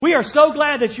We are so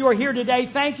glad that you are here today.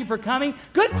 Thank you for coming.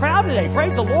 Good crowd today.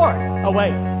 Praise the Lord. Oh,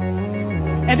 wait.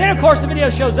 And then, of course, the video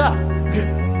shows up.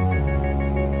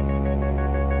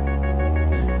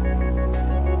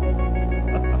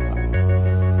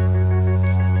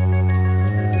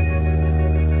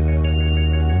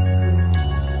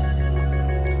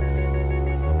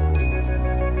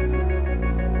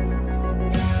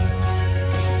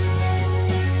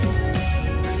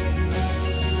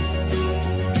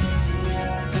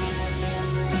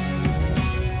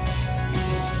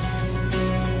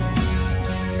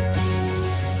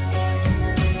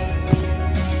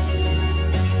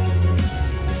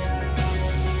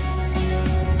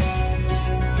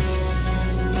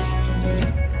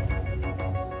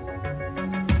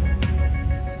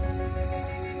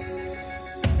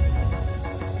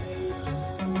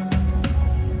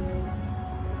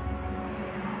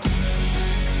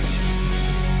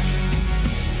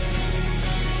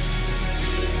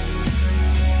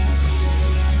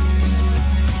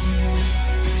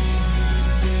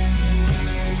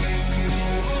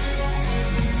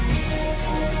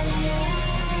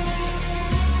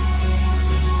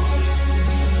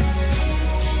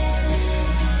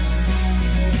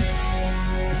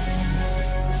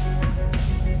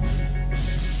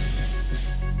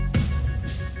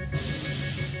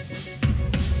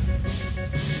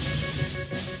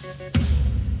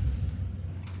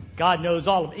 God knows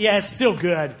all of it. Yeah, it's still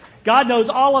good. God knows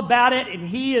all about it, and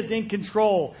He is in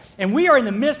control. And we are in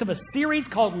the midst of a series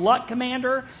called Luck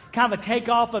Commander, kind of a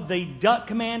takeoff of the Duck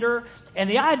Commander. And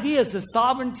the idea is the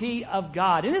sovereignty of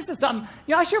God. And this is something,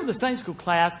 I shared with the Sunday school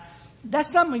class.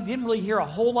 That's something we didn't really hear a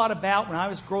whole lot about when I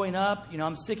was growing up.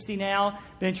 I'm 60 now,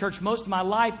 been in church most of my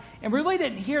life, and really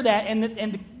didn't hear that.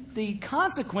 And the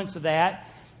consequence of that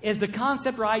is the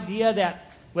concept or idea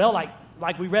that, well,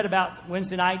 like we read about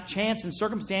Wednesday night, chance and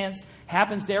circumstance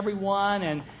happens to everyone,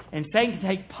 and Satan can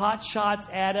take pot shots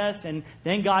at us, and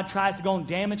then God tries to go on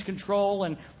damage control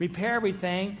and repair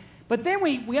everything. But then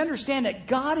we understand that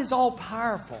God is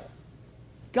all-powerful.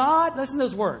 God, listen to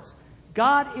those words,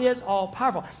 God is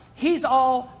all-powerful. He's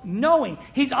all-knowing.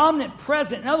 He's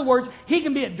omnipresent. In other words, He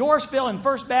can be at Dorrisville and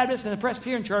First Baptist and the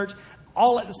Presbyterian Church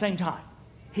all at the same time.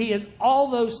 He is all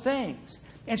those things.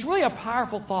 And it's really a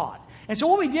powerful thought. And so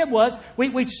what we did was,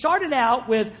 we started out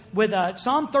with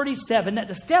Psalm 37, that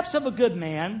the steps of a good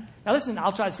man, now listen,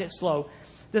 I'll try to say it slow.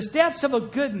 The steps of a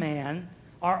good man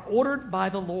are ordered by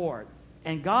the Lord.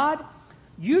 And God,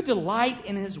 you delight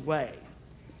in His way.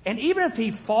 And even if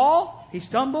he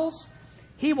stumbles,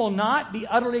 he will not be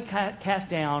utterly cast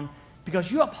down, because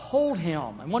you uphold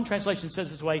him. And one translation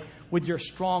says this way, with your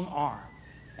strong arm.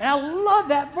 And I love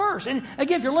that verse. And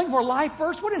again, if you're looking for a life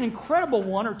verse, what an incredible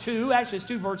one or two, actually it's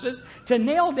two verses, to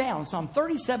nail down Psalm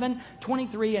 37,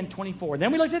 23, and 24.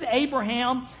 Then we looked at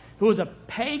Abraham, who was a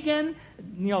pagan,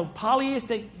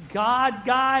 polytheistic God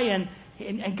guy,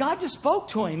 and God just spoke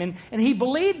to him. And he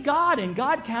believed God, and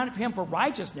God counted him for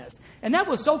righteousness. And that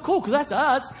was so cool, because that's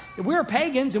us. We're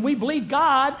pagans, and we believe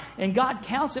God, and God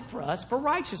counts it for us for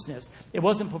righteousness. It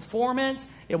wasn't performance.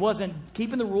 It wasn't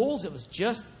keeping the rules. It was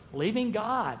just believing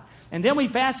God. And then we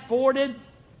fast forwarded,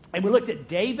 and we looked at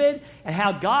David and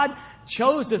how God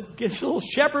chose this little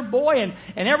shepherd boy,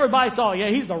 and everybody saw,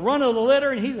 he's the run of the litter,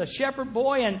 and he's a shepherd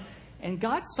boy, and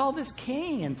God saw this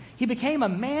king, and he became a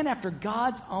man after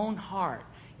God's own heart.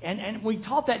 And we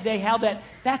taught that day how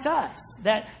that's us,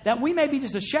 that we may be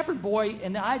just a shepherd boy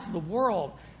in the eyes of the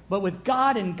world, but with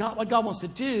God and God, what God wants to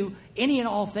do, any and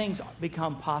all things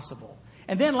become possible.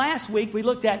 And then last week, we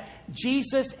looked at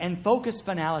Jesus and focused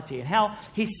finality, and how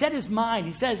He set His mind,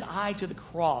 He set His eye to the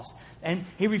cross, and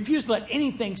He refused to let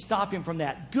anything stop Him from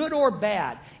that, good or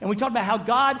bad. And we talked about how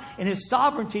God in His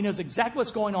sovereignty knows exactly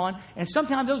what's going on, and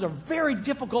sometimes those are very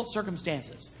difficult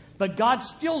circumstances. But God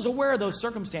still is aware of those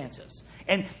circumstances,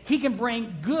 and He can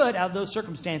bring good out of those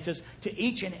circumstances to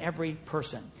each and every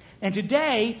person. And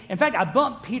today, in fact, I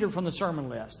bumped Peter from the sermon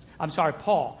list.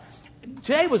 Paul.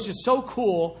 Today was just so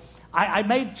cool. I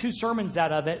made 2 sermons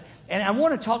out of it, and I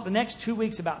want to talk the next 2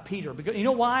 weeks about Peter. Because you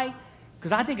know why?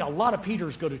 Because I think a lot of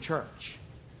Peters go to church.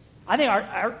 I think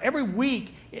every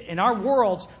week in our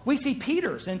worlds, we see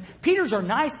Peters. And Peters are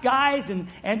nice guys,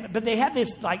 but they have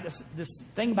this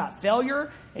thing about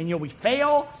failure, and we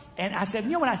fail. And I said,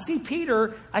 when I see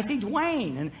Peter, I see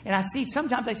Dwayne, and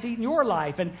sometimes I see in your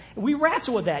life. And we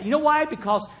wrestle with that. You know why?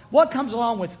 Because what comes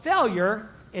along with failure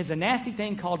is a nasty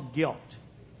thing called guilt.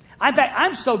 In fact,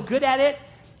 I'm so good at it,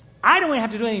 I don't even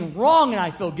have to do anything wrong and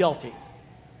I feel guilty.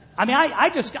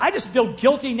 I just feel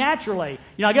guilty naturally.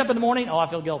 I get up in the morning, I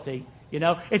feel guilty.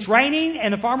 It's raining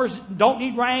and the farmers don't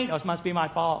need rain. It must be my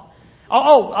fault.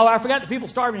 I forgot the people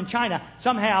starving in China.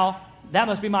 Somehow that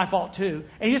must be my fault too.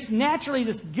 And just naturally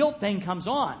this guilt thing comes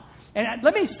on. And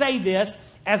let me say this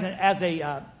as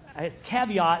a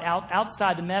caveat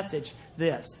outside the message,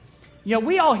 this. You know,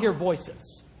 we all hear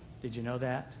voices. Did you know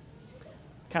that?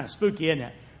 Kind of spooky, isn't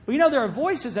it? But you know, there are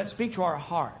voices that speak to our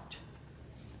heart.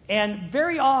 And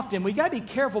very often, we got to be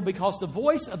careful because the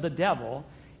voice of the devil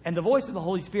and the voice of the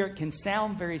Holy Spirit can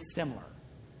sound very similar.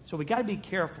 So we got to be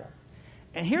careful.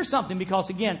 And here's something, because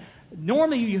again,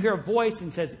 normally you hear a voice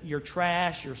and says, you're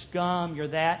trash, you're scum, you're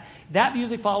that. That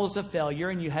usually follows a failure,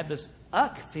 and you have this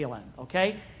feeling,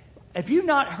 okay? If you've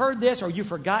not heard this or you've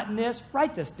forgotten this,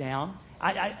 write this down.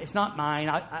 It's not mine.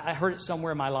 I heard it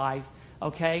somewhere in my life,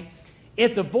 okay?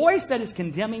 If the voice that is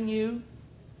condemning you,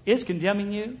 if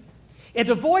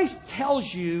the voice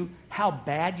tells you how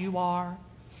bad you are,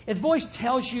 if the voice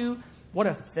tells you what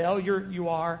a failure you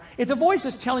are, if the voice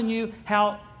is telling you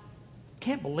how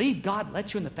can't believe God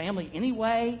let you in the family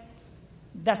anyway,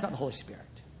 that's not the Holy Spirit.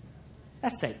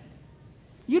 That's Satan.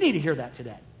 You need to hear that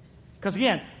today. Because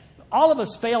again, all of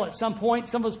us fail at some point.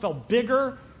 Some of us fail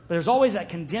bigger, but there's always that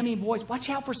condemning voice.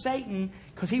 Watch out for Satan,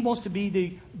 because he wants to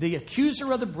be the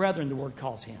accuser of the brethren, the word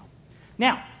calls him.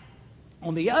 Now,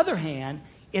 on the other hand,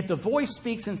 if the voice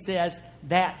speaks and says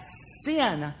that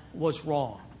sin was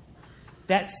wrong,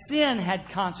 that sin had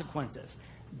consequences,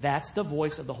 that's the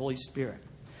voice of the Holy Spirit.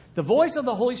 The voice of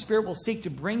the Holy Spirit will seek to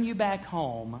bring you back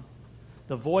home.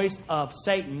 The voice of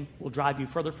Satan will drive you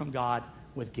further from God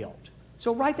with guilt.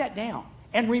 So write that down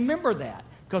and remember that,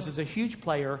 because it's a huge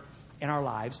player in our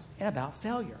lives and about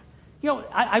failure. You know,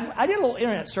 I did a little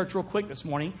internet search real quick this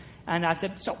morning, and I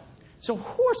said, so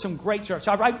who are some great search?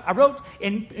 So I wrote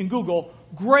in Google,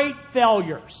 great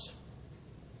failures.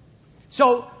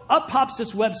 So up pops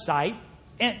this website,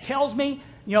 and it tells me,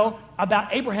 you know,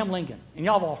 about Abraham Lincoln. And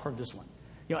y'all have all heard this one.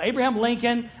 You know, Abraham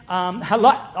Lincoln,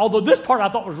 although this part I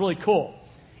thought was really cool.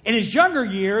 In his younger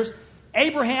years,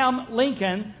 Abraham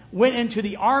Lincoln went into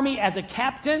the army as a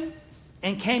captain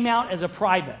and came out as a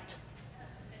private.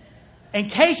 In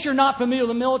case you're not familiar with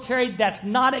the military, that's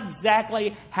not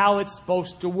exactly how it's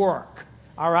supposed to work.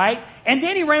 All right? And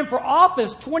then he ran for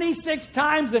office 26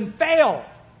 times and failed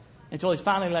until he's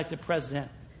finally elected president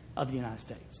of the United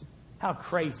States. How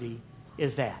crazy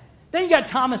is that? Then you got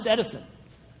Thomas Edison.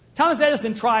 Thomas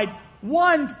Edison tried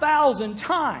 1,000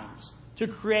 times to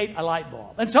create a light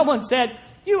bulb. And someone said,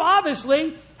 you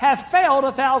obviously have failed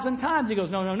 1,000 times. He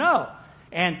goes, no.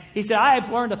 And he said, I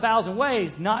have learned 1,000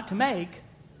 ways not to make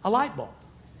a light bulb.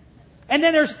 And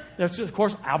then there's of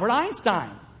course, Albert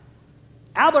Einstein.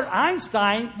 Albert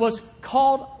Einstein was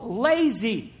called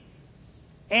lazy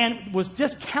and was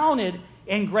discounted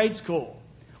in grade school.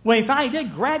 When he finally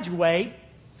did graduate,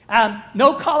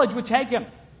 no college would take him.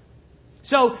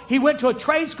 So he went to a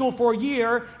trade school for a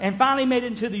year and finally made it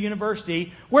into the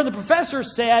university, where the professor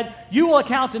said, you will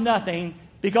account to nothing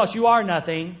because you are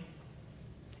nothing.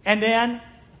 And then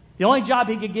the only job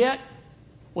he could get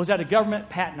was at a government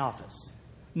patent office.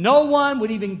 No one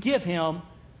would even give him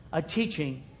a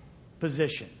teaching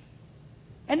position.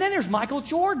 And then there's Michael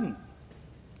Jordan.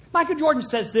 Michael Jordan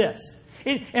says this.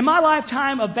 In my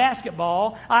lifetime of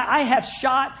basketball, I have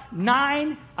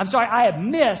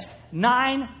missed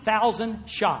 9,000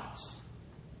 shots.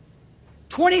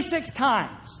 26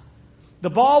 times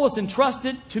the ball was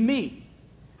entrusted to me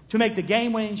to make the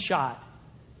game-winning shot,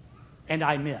 and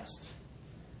I missed.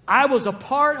 I was a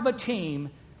part of a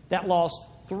team that lost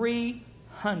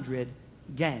 300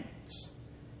 games.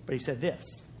 But he said this: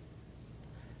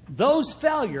 those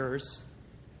failures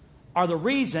are the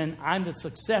reason I'm the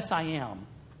success I am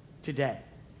today.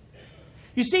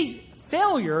 You see,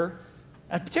 failure,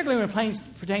 particularly when it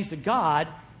pertains to God,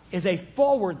 is a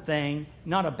forward thing,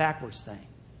 not a backwards thing.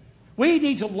 We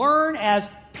need to learn as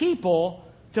people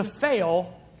to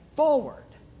fail forward.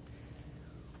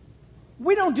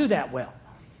 We don't do that well.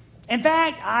 In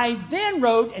fact, I then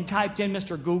wrote and typed in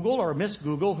Mr. Google or Miss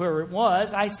Google, whoever it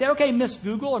was. I said, okay, Miss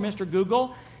Google or Mr.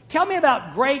 Google, tell me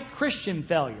about great Christian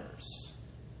failures.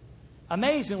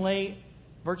 Amazingly,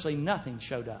 virtually nothing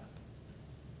showed up.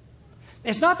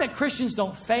 It's not that Christians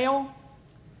don't fail.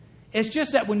 It's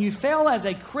just that when you fail as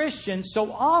a Christian,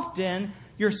 so often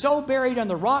you're so buried on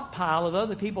the rock pile of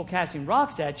other people casting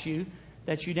rocks at you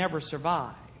that you never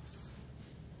survive.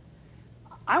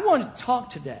 I want to talk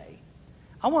today.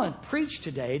 I want to preach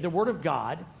today the Word of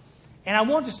God. And I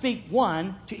want to speak,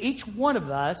 one, to each one of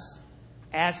us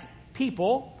as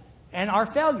people and our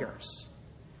failures.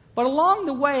 But along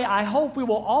the way, I hope we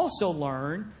will also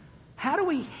learn, how do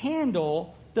we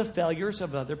handle the failures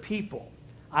of other people?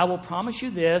 I will promise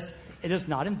you this: it does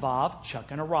not involve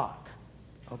chucking a rock.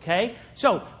 Okay?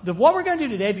 So, what we're going to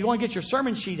do today, if you want to get your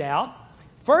sermon sheet out,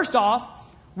 first off,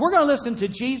 we're going to listen to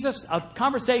Jesus, a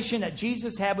conversation that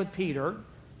Jesus had with Peter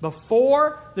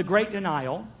before the great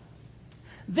denial.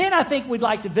 Then I think we'd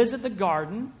like to visit the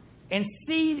garden and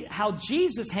see how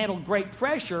Jesus handled great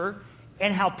pressure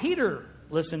and how Peter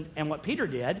listened and what Peter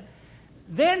did.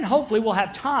 Then hopefully we'll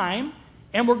have time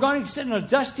and we're going to sit in a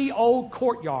dusty old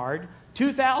courtyard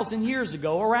 2,000 years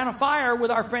ago around a fire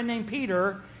with our friend named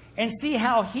Peter and see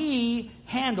how he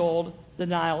handled the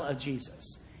denial of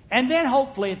Jesus. And then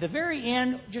hopefully at the very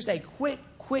end, just a quick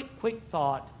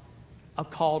thought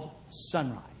called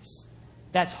sunrise.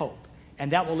 That's hope.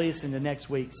 And that will lead us into next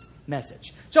week's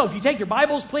message. So if you take your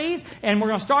Bibles, please, and we're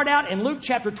going to start out in Luke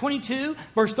chapter 22,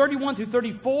 verse 31 through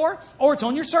 34, or it's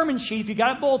on your sermon sheet. If you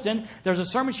got a bulletin, there's a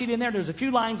sermon sheet in there. There's a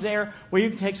few lines there where you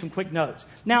can take some quick notes.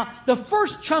 Now, the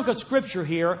first chunk of Scripture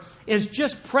here is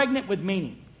just pregnant with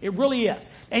meaning. It really is.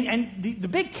 And the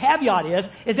big caveat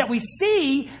is that we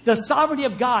see the sovereignty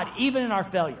of God even in our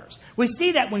failures. We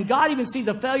see that when God even sees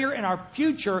a failure in our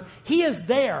future, He is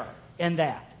there in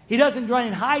that. He doesn't run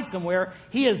and hide somewhere.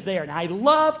 He is there. And I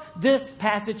love this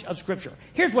passage of Scripture.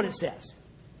 Here's what it says.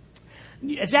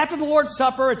 It's after the Lord's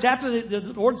Supper. It's after the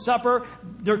Lord's Supper.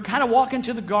 They're kind of walking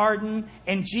to the garden,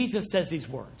 and Jesus says these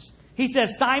words. He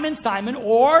says, Simon, Simon,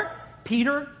 or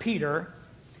Peter, Peter,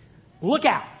 look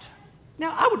out.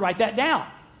 Now, I would write that down.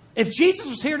 If Jesus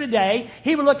was here today,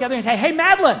 He would look out there and say, hey,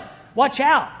 Madeline, watch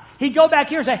out. He'd go back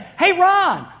here and say, hey,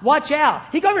 Ron, watch out.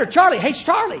 He'd go over here, Charlie, hey,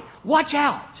 Charlie, watch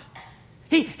out.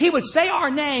 He would say our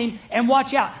name and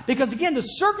watch out. Because again, the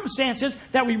circumstances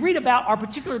that we read about are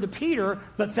particular to Peter,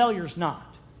 but failure's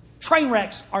not. Train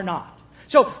wrecks are not.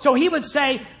 So he would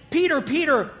say, Peter,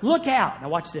 Peter, look out. Now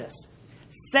watch this.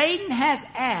 Satan has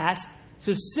asked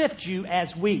to sift you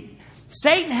as wheat.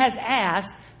 Satan has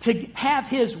asked to have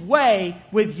his way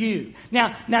with you.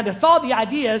 Now the thought, the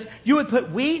idea is you would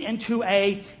put wheat into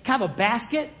a kind of a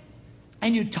basket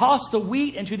and you toss the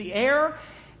wheat into the air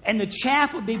and the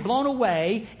chaff would be blown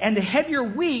away and the heavier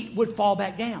wheat would fall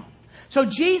back down. So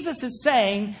Jesus is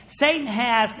saying Satan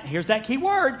has, here's that key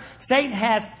word, Satan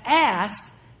has asked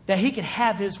that he could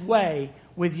have his way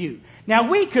with you. Now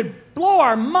we could blow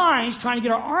our minds trying to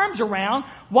get our arms around,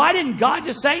 why didn't God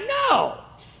just say no?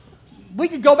 We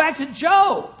could go back to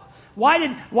Job. Why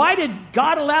did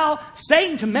God allow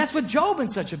Satan to mess with Job in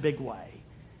such a big way?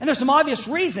 And there's some obvious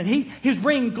reason. He was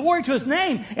bringing glory to His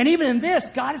name. And even in this,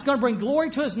 God is going to bring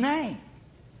glory to His name.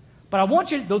 But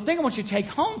the thing I want you to take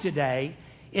home today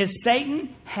is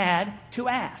Satan had to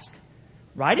ask.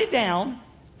 Write it down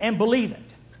and believe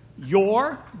it.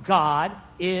 Your God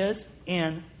is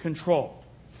in control.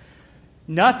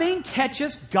 Nothing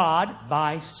catches God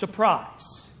by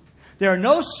surprise. There are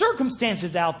no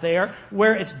circumstances out there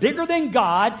where it's bigger than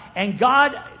God and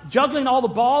God juggling all the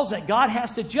balls that God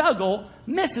has to juggle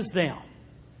misses them.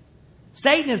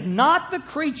 Satan is not the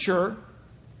creature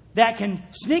that can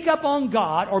sneak up on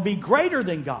God or be greater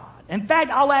than God. In fact,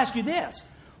 I'll ask you this.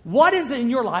 What is it in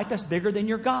your life that's bigger than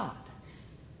your God?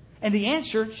 And the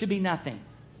answer should be nothing.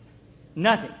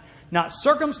 Nothing. Not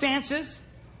circumstances,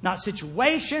 not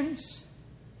situations.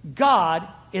 God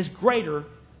is greater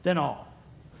than all.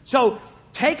 So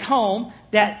take home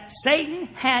that Satan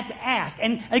had to ask.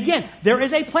 And again, there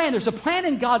is a plan. There's a plan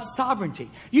in God's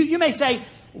sovereignty. You may say,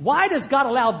 why does God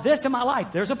allow this in my life?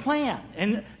 There's a plan.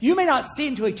 And you may not see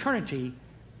into eternity,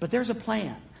 but there's a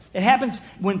plan. It happens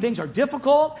when things are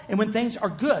difficult and when things are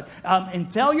good. In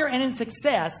failure and in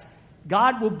success,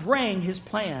 God will bring His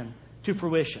plan to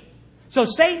fruition. So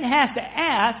Satan has to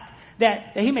ask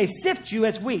that he may sift you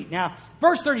as wheat. Now,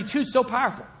 verse 32 is so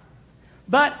powerful.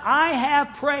 But I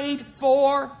have prayed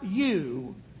for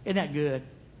you. Isn't that good?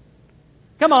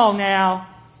 Come on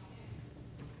now.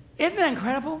 Isn't that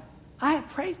incredible? I have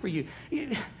prayed for you.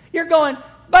 You're going,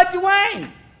 but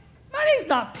Dwayne, my name's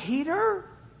not Peter.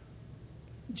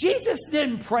 Jesus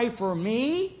didn't pray for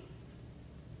me.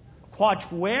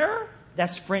 Quatuor?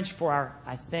 That's French for our,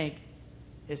 I think.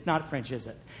 It's not French, is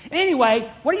it?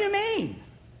 Anyway, what do you mean?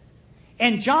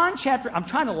 In John chapter, I'm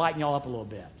trying to lighten y'all up a little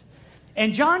bit.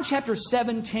 In John chapter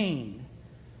 17,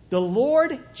 the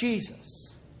Lord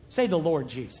Jesus, say the Lord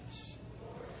Jesus,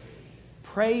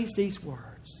 prays these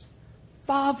words.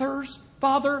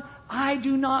 Father, I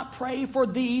do not pray for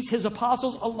these, His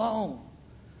apostles alone,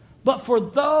 but for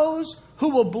those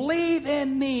who will believe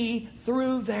in me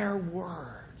through their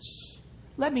words.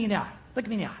 Look me now.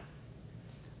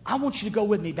 I want you to go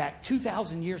with me back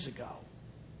 2,000 years ago.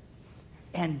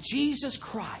 And Jesus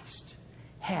Christ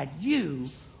had you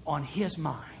on His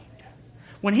mind.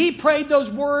 When He prayed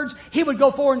those words, He would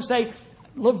go forward and say,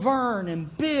 Laverne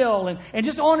and Bill and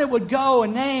just on it would go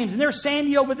and names. And there's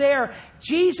Sandy over there.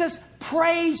 Jesus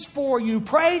prays for you,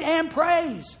 prayed and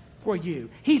prays for you.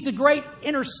 He's the great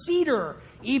interceder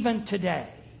even today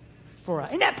for us.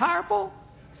 Isn't that powerful?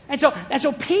 And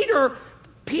so Peter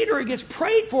gets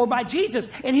prayed for by Jesus.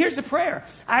 And here's the prayer.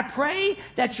 I pray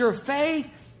that your faith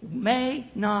may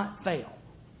not fail.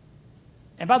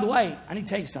 And by the way, I need to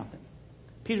tell you something.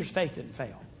 Peter's faith didn't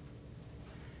fail.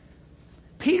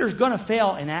 Peter's going to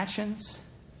fail in actions,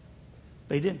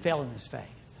 but he didn't fail in his faith.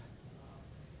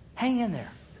 Hang in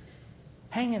there.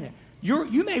 Hang in there.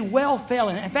 You may well fail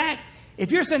in it. In fact,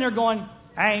 if you're sitting there going,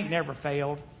 I ain't never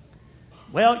failed.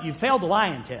 Well, you failed the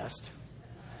lying test.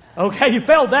 Okay, you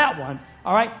failed that one.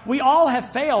 All right. We all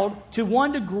have failed to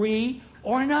one degree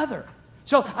or another.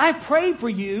 So I've prayed for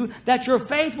you that your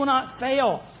faith will not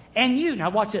fail. And you, now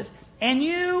watch this. And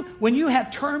you, when you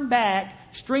have turned back,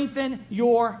 strengthen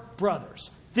your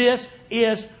brothers. This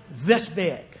is this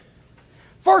big.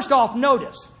 First off,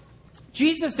 notice,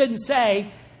 Jesus didn't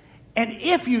say, and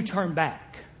if you turn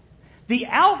back. The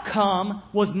outcome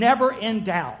was never in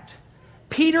doubt.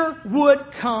 Peter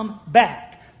would come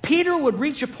back. Peter would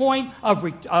reach a point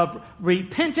of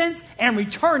repentance and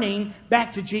returning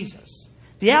back to Jesus.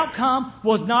 The outcome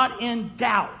was not in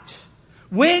doubt.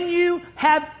 When you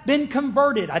have been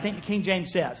converted, I think the King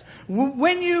James says,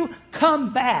 when you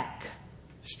come back,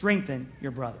 strengthen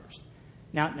your brothers.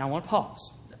 Now I want to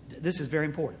pause. This is very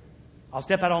important. I'll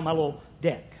step out on my little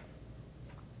deck.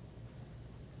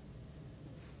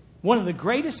 One of the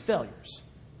greatest failures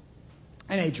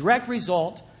and a direct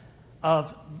result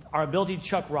of our ability to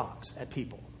chuck rocks at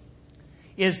people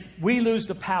is we lose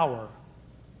the power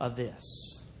of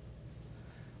this.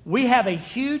 We have a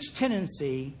huge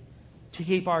tendency to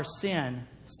keep our sin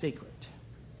secret.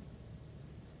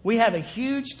 We have a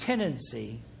huge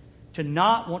tendency to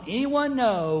not want anyone to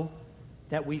know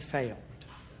that we failed.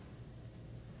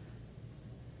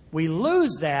 We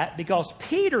lose that because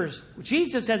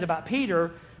Jesus says about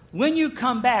Peter, when you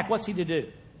come back, what's he to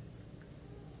do?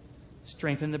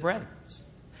 Strengthen the brethren.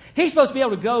 He's supposed to be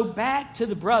able to go back to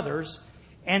the brothers,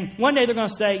 and one day they're going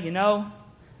to say,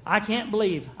 I can't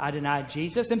believe I denied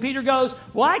Jesus. And Peter goes,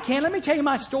 well, I can. Let me tell you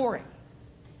my story.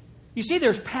 You see,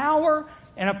 there's power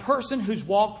in a person who's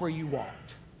walked where you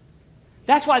walked.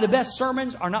 That's why the best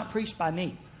sermons are not preached by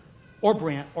me or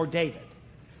Brent or David.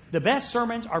 The best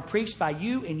sermons are preached by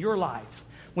you in your life.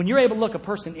 When you're able to look a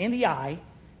person in the eye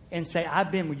and say,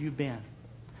 I've been where you've been.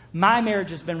 My marriage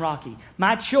has been rocky.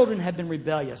 My children have been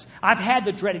rebellious. I've had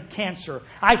the dreaded cancer.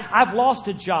 I've lost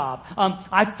a job.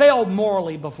 I failed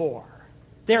morally before.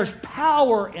 There's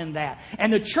power in that.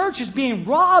 And the church is being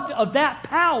robbed of that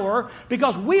power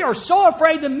because we are so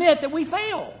afraid to admit that we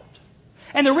failed.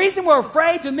 And the reason we're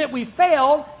afraid to admit we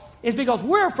failed is because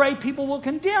we're afraid people will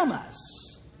condemn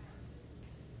us.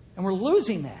 And we're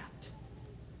losing that.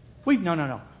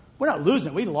 No. We're not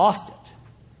losing it. We lost it.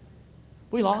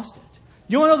 We lost it.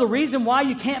 You want to know the reason why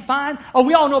you can't find? Oh,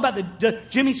 we all know about the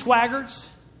Jimmy Swaggarts.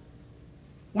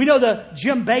 We know the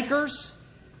Jim Bakkers.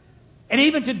 And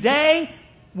even today,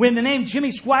 when the name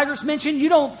Jimmy Swaggart's mentioned, you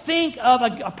don't think of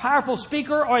a powerful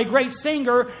speaker or a great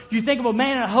singer. You think of a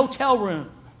man in a hotel room.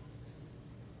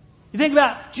 You think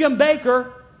about Jim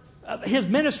Bakker, his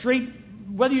ministry,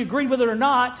 whether you agree with it or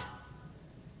not,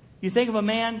 you think of a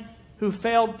man who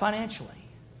failed financially.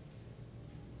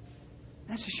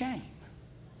 That's a shame.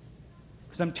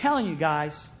 Because I'm telling you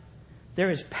guys, there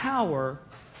is power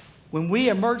when we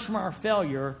emerge from our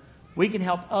failure, we can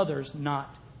help others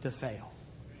not to fail.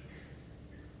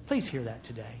 Please hear that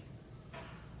today.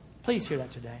 Please hear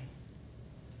that today.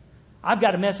 I've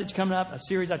got a message coming up, a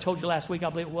series I told you last week, I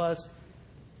believe it was,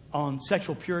 on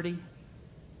sexual purity.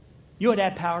 You would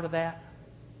add power to that.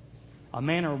 A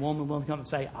man or a woman will come and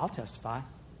say, I'll testify.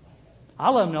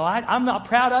 I'll let them know I'm not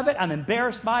proud of it. I'm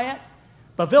embarrassed by it.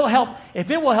 But if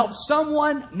it will help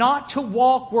someone not to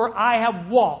walk where I have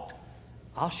walked,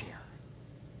 I'll share.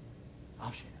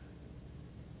 I'll share.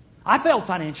 I failed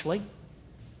financially.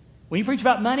 When you preach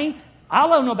about money, I'll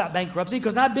let them know about bankruptcy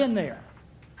because I've been there.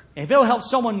 And if it'll help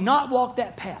someone not walk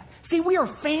that path. See, we are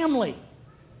family.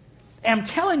 And I'm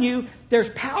telling you, there's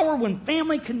power when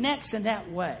family connects in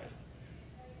that way.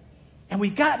 And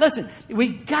we've got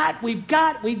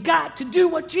to do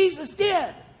what Jesus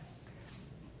did.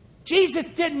 Jesus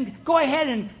didn't go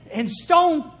ahead and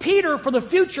stone Peter for the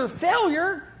future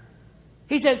failure.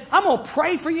 He said, I'm going to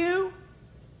pray for you.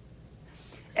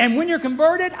 And when you're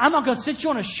converted, I'm not going to sit you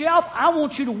on a shelf. I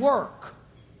want you to work.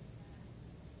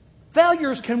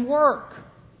 Failures can work.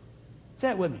 Say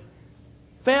that with me.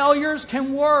 Failures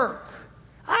can work.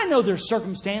 I know there's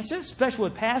circumstances, especially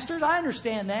with pastors. I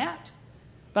understand that.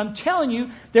 But I'm telling you,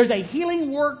 there's a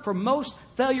healing work for most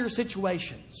failure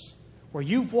situations where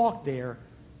you've walked there,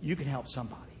 you can help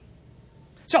somebody.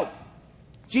 So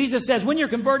Jesus says, when you're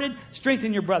converted,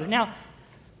 strengthen your brother. Now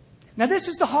this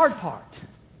is the hard part.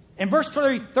 In verse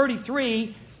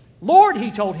 33, Lord, he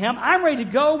told him, I'm ready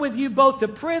to go with you both to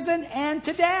prison and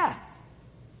to death.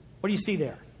 What do you see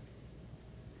there?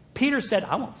 Peter said,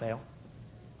 I won't fail.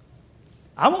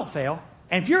 I won't fail.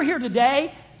 And if you're here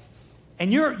today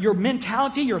and your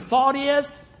mentality, your thought is,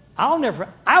 I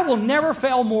will never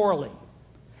fail morally.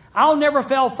 I'll never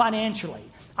fail financially.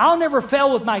 I'll never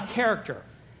fail with my character.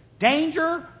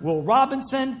 Danger, Will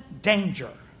Robinson, danger.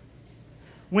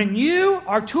 When you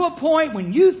are to a point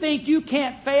when you think you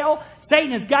can't fail,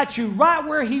 Satan has got you right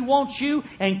where he wants you,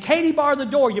 and Katie bar the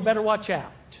door, you better watch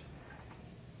out.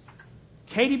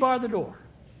 Katie bar the door,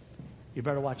 you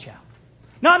better watch out.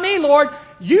 Not me, Lord.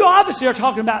 You obviously are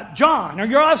talking about John, or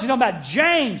you're obviously talking about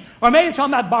James, or maybe you're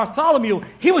talking about Bartholomew.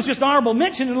 He was just an honorable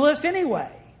mention in the list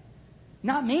anyway.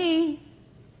 Not me.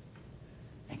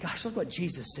 And gosh, look what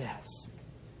Jesus says.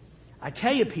 I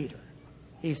tell you, Peter,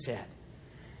 he said,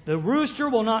 the rooster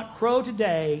will not crow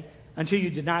today until you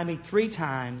deny me 3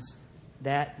 times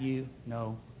that you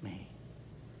know me.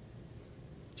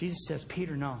 Jesus says,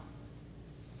 Peter, no.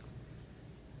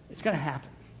 It's going to happen.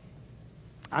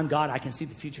 I'm God. I can see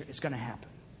the future. It's going to happen.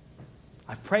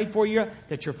 I've prayed for you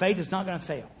that your faith is not going to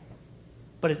fail.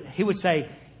 But he would say,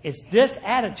 it's this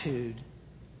attitude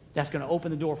that's going to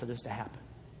open the door for this to happen.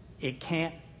 It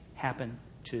can't happen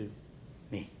to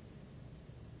me.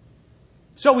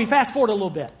 So we fast forward a little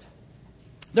bit.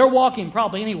 They're walking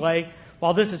probably anyway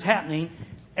while this is happening.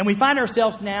 And we find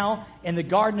ourselves now in the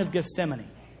Garden of Gethsemane.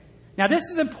 Now this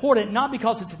is important not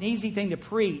because it's an easy thing to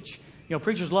preach. You know,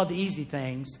 preachers love the easy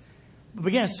things. But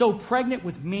again, it's so pregnant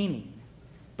with meaning.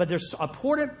 But there's an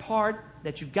important part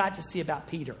that you've got to see about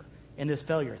Peter in this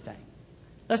failure thing.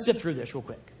 Let's zip through this real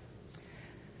quick.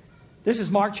 This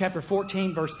is Mark chapter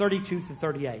 14, verse 32 through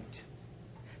 38.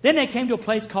 Then they came to a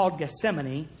place called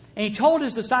Gethsemane, and he told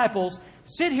his disciples,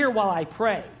 sit here while I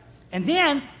pray. And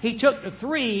then he took the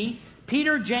 3,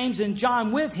 Peter, James, and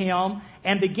John with him,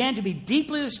 and began to be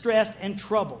deeply distressed and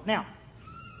troubled. Now,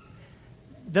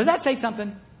 does that say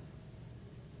something?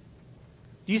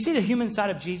 Do you see the human side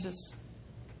of Jesus?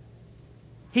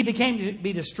 He became to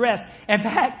be distressed. In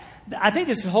fact, I think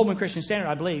this is Holman Christian Standard,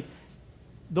 I believe.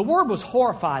 The word was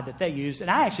horrified that they used, and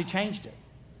I actually changed it.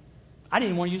 I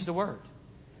didn't even want to use the word.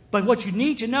 But what you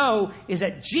need to know is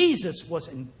that Jesus was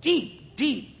in deep,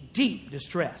 deep, deep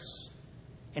distress.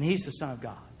 And He's the Son of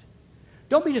God.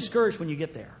 Don't be discouraged when you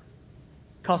get there,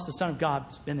 because the Son of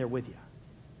God's been there with you.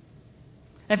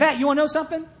 In fact, you want to know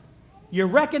something? You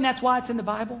reckon that's why it's in the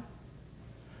Bible?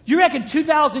 You reckon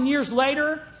 2,000 years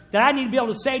later that I need to be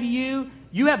able to say to you,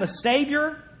 you have a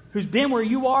Savior who's been where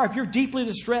you are? If you're deeply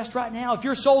distressed right now, if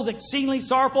your soul's exceedingly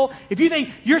sorrowful, if you think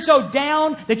you're so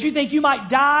down that you think you might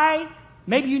die,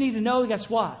 maybe you need to know, guess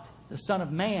what? The Son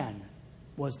of Man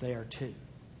was there too.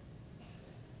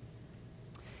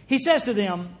 He says to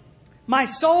them, my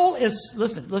soul is,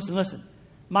 listen.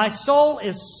 My soul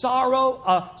is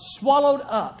swallowed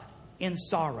up in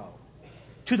sorrow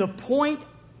to the point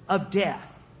of death.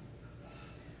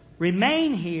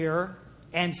 Remain here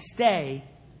and stay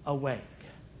awake.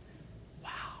 Wow.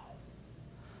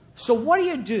 So what do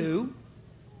you do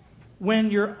when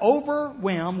you're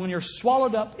overwhelmed, when you're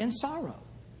swallowed up in sorrow?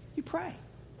 You pray.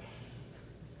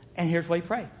 And here's what he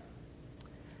prayed.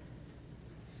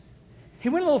 He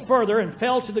went a little further and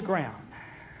fell to the ground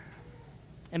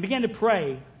and began to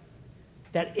pray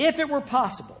that if it were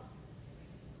possible,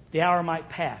 the hour might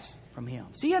pass from him.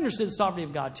 See, he understood the sovereignty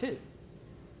of God too.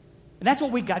 And that's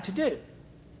what we've got to do.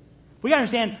 We got to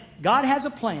understand God has a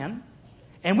plan.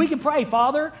 And we can pray,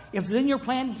 Father, if it's in your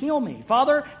plan, heal me.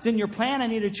 Father, it's in your plan, I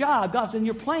need a job. God, it's in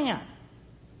your plan.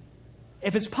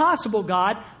 If it's possible,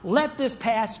 God, let this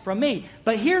pass from me.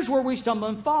 But here's where we stumble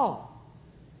and fall.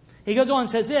 He goes on and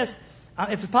says this,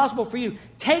 if it's possible for you,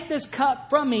 take this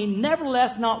cup from me,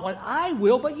 nevertheless, not what I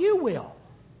will, but you will.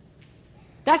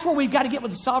 That's where we've got to get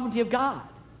with the sovereignty of God.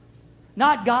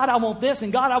 Not, God, I want this,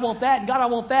 and God, I want that, and God, I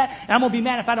want that, and I'm going to be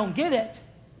mad if I don't get it.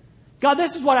 God,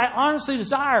 this is what I honestly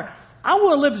desire. I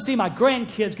want to live to see my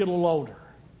grandkids get a little older.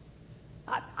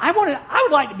 I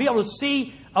would like to be able to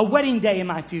see a wedding day in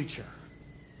my future.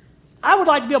 I would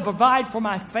like to be able to provide for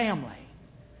my family.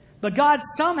 But God,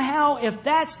 somehow, if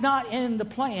that's not in the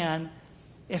plan,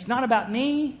 it's not about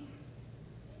me.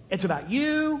 It's about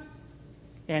you.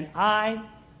 And I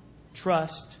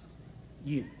trust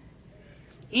you.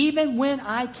 Even when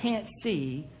I can't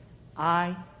see,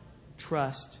 I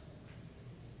trust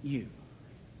you.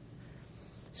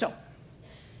 So,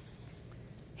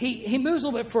 he moves a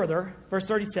little bit further, verse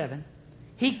 37.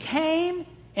 He came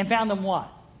and found them what?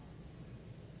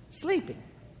 Sleeping.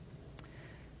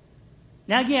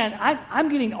 Now again, I'm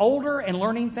getting older and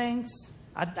learning things.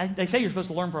 They say you're supposed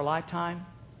to learn for a lifetime.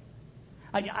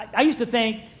 I used to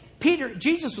think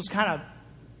Jesus was kind of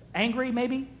angry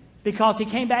maybe because he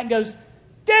came back and goes,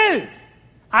 dude,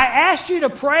 I asked you to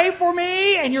pray for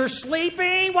me and you're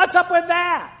sleeping. What's up with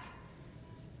that?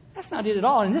 That's not it at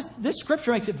all. And this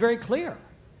scripture makes it very clear.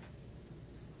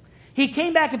 He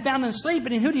came back and found them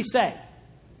sleeping, and who did he say?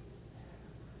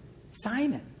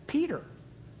 Simon, Peter.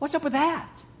 What's up with that?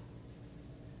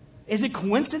 Is it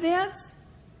coincidence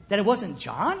that it wasn't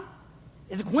John?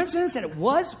 Is it coincidence that it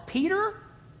was Peter?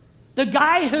 The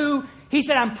guy who, he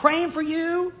said, I'm praying for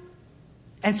you,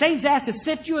 and Satan's asked to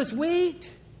sift you as wheat.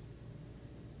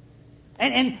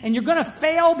 And you're going to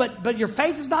fail, but your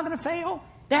faith is not going to fail?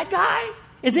 That guy?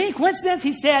 Is it any coincidence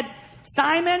he said,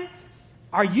 Simon,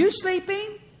 are you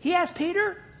sleeping? He asked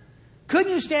Peter.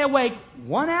 Couldn't you stay awake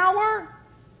 1 hour?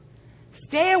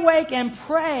 Stay awake and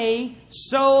pray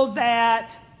so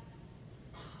that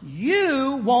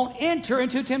you won't enter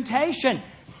into temptation.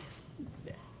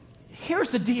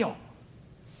 Here's the deal.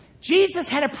 Jesus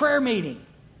had a prayer meeting.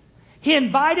 He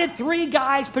invited 3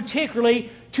 guys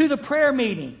particularly to the prayer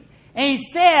meeting. And he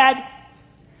said,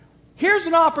 here's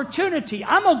an opportunity.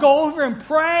 I'm going to go over and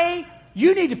pray.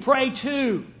 You need to pray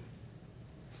too.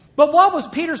 But what was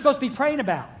Peter supposed to be praying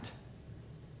about?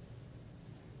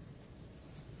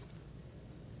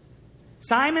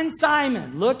 Simon,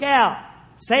 Simon, look out.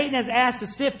 Satan has asked to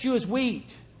sift you as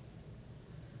wheat.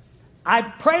 I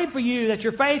prayed for you that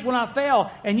your faith will not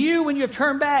fail. And you, when you have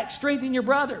turned back, strengthen your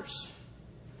brothers.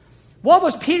 What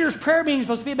was Peter's prayer meeting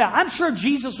supposed to be about? I'm sure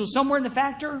Jesus was somewhere in the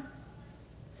factor.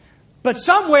 But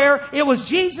somewhere it was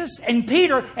Jesus and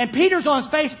Peter's on his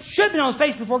face, should have been on his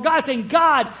face before God, saying,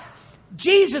 God,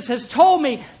 Jesus has told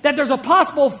me that there's a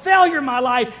possible failure in my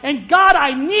life, and God,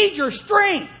 I need your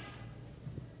strength.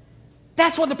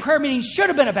 That's what the prayer meeting should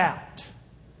have been about.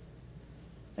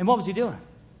 And what was he doing?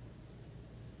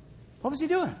 What was he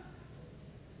doing?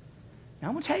 Now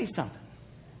I'm going to tell you something.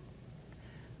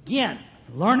 Again,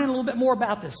 learning a little bit more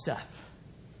about this stuff.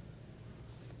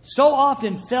 So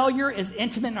often failure is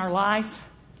intimate in our life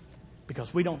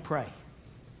because we don't pray.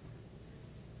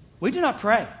 We do not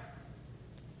pray.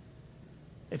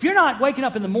 If you're not waking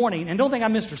up in the morning, and don't think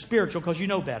I'm Mr. Spiritual because you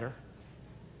know better,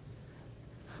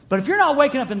 but if you're not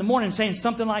waking up in the morning saying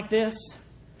something like this,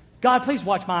 God, please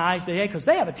watch my eyes today because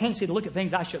they have a tendency to look at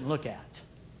things I shouldn't look at.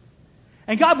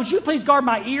 And God, would you please guard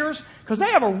my ears? Because they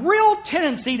have a real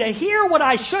tendency to hear what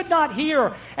I should not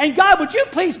hear. And God, would you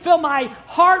please fill my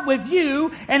heart with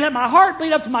you and let my heart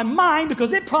lead up to my mind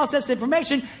because it processes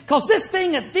information. Because this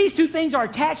thing that these 2 things are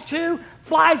attached to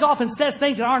flies off and says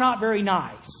things that are not very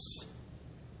nice.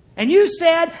 And you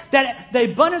said that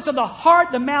the abundance of the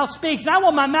heart, the mouth speaks. And I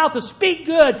want my mouth to speak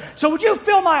good. So would you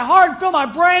fill my heart and fill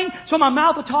my brain so my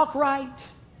mouth will talk right?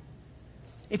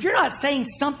 If you're not saying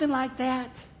something like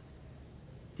that,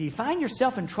 do you find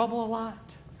yourself in trouble a lot?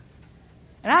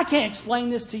 And I can't explain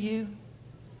this to you,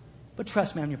 but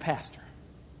trust me, I'm your pastor.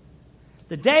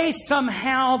 The day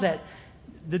somehow that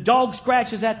the dog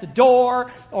scratches at the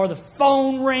door, or the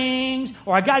phone rings,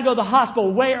 or I got to go to the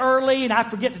hospital way early and I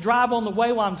forget to drive on the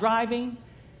way while I'm driving,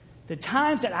 the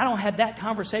times that I don't have that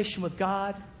conversation with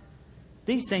God,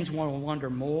 these things want to wonder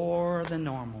more than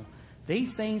normal.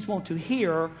 These things want to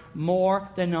hear more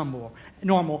than normal.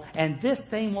 And this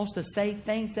thing wants to say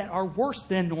things that are worse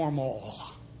than normal.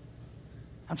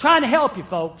 I'm trying to help you,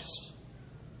 folks.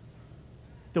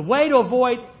 The way to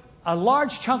avoid, a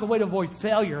large chunk of the way to avoid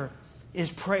failure is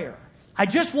prayer. I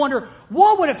just wonder,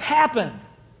 what would have happened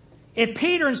if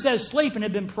Peter, instead of sleeping,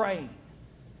 had been praying?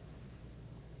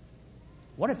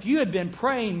 What if you had been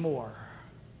praying more?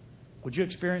 Would you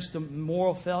experience the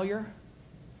moral failure?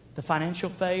 The financial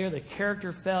failure, the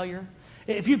character failure.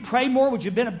 If you'd prayed more, would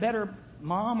you have been a better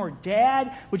mom or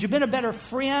dad? Would you have been a better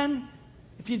friend?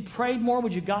 If you'd prayed more,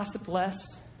 would you gossip less?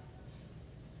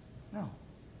 No.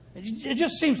 It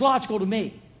just seems logical to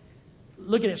me.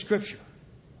 Looking at Scripture.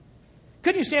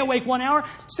 Couldn't you stay awake 1 hour?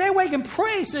 Stay awake and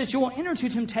pray so that you won't enter into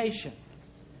temptation.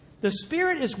 The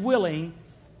spirit is willing,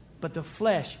 but the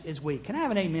flesh is weak. Can I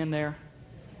have an amen there?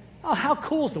 Oh, how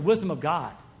cool is the wisdom of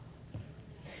God?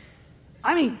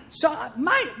 I mean,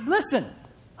 listen,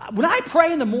 when I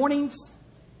pray in the mornings,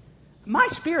 my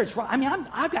spirit's right. I mean,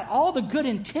 I've got all the good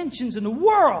intentions in the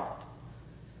world.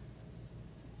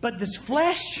 But this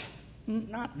flesh,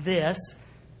 not this,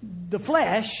 the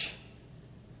flesh,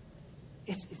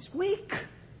 it's weak.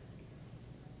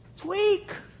 It's weak.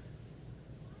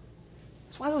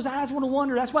 That's why those eyes want to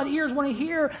wonder. That's why the ears want to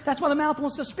hear. That's why the mouth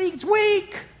wants to speak. It's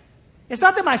weak. It's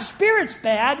not that my spirit's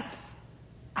bad.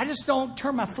 I just don't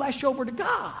turn my flesh over to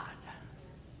God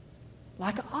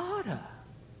like I oughta.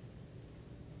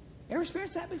 Ever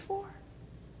experienced that before?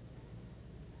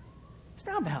 It's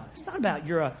not about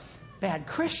you're a bad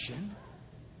Christian.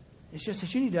 It's just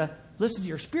that you need to listen to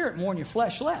your spirit more and your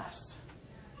flesh less.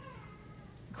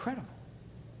 Incredible.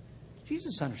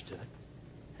 Jesus understood,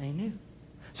 and he knew.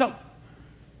 So,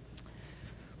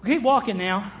 we keep walking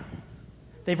now.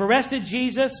 They've arrested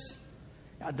Jesus.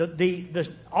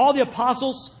 All the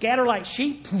apostles scatter like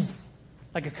sheep,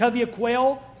 like a covey of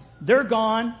quail. They're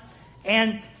gone.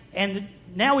 And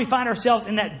now we find ourselves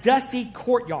in that dusty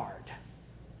courtyard,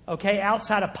 okay,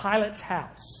 outside of Pilate's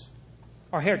house.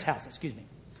 Or Herod's house, excuse me.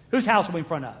 Whose house are we in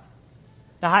front of?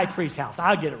 The high priest's house.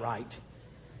 I'll get it right.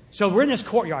 So we're in this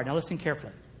courtyard. Now listen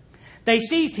carefully. They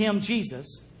seized him,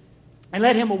 Jesus, and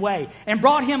led him away and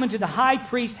brought him into the high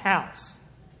priest's house.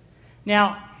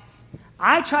 Now,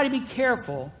 I try to be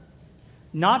careful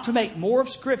not to make more of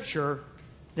Scripture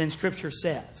than Scripture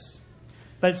says.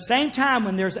 But at the same time,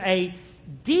 when there's a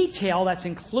detail that's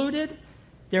included,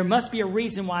 there must be a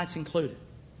reason why it's included.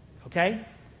 Okay?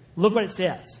 Look what it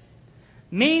says.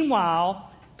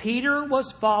 Meanwhile, Peter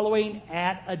was following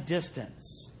at a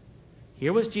distance.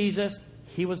 Here was Jesus.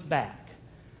 He was back.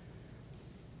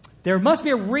 There must be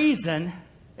a reason.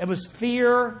 It was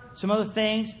fear, some other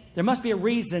things. There must be a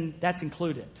reason that's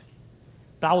included.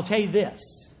 But I will tell you this.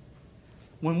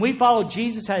 When we follow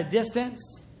Jesus at a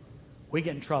distance, we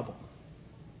get in trouble.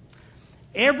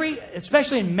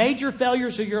 Especially in major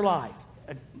failures of your life,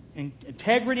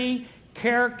 integrity,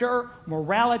 character,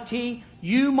 morality,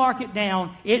 you mark it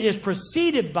down. It is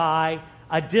preceded by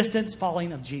a distance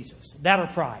following of Jesus. That or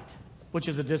pride, which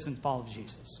is a distance follow of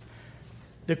Jesus.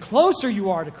 The closer you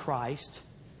are to Christ,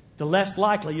 the less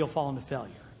likely you'll fall into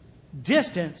failure.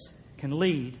 Distance can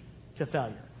lead to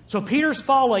failure. So Peter's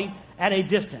following at a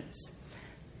distance.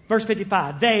 Verse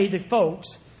 55, they, the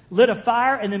folks, lit a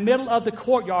fire in the middle of the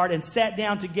courtyard and sat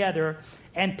down together,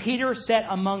 and Peter sat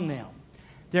among them.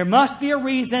 There must be a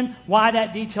reason why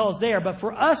that detail is there. But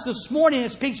for us this morning,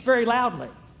 it speaks very loudly.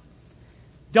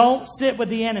 Don't sit with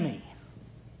the enemy.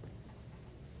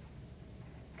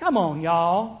 Come on,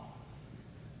 y'all.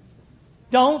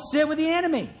 Don't sit with the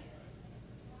enemy.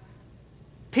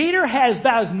 Peter has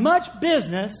about as much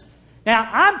business. Now,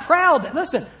 I'm proud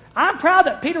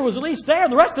that Peter was at least there.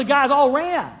 The rest of the guys all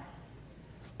ran.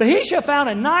 But he should have found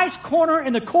a nice corner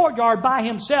in the courtyard by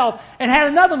himself and had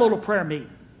another little prayer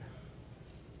meeting.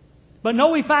 But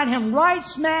no, we find him right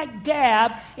smack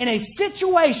dab in a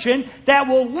situation that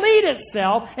will lead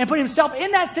itself and put himself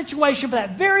in that situation for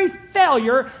that very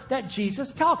failure that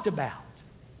Jesus talked about.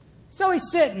 So he's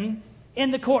sitting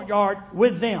in the courtyard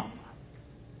with them.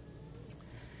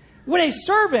 When a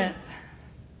servant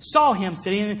saw him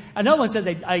sitting, another one says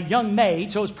a young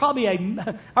maid, so it's probably I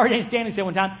heard Aunt Stanley say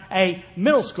one time, a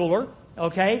middle schooler,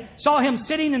 okay, saw him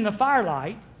sitting in the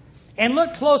firelight and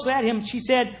looked closely at him. She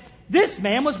said, this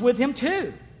man was with him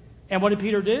too. And what did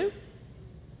Peter do?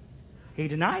 He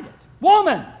denied it.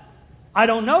 Woman, I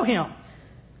don't know him.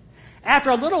 After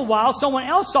a little while, someone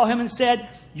else saw him and said,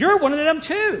 you're one of them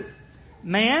too.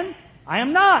 Man, I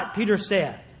am not, Peter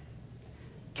said.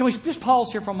 Can we just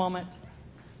pause here for a moment?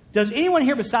 Does anyone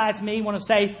here besides me want to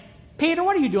say, Peter,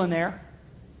 what are you doing there?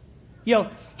 You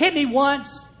know, hit me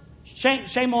once,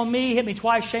 shame on me. Hit me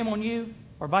twice, shame on you.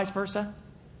 Or vice versa.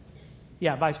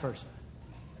 Yeah, vice versa.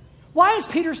 Why is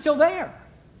Peter still there?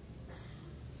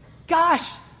 Gosh.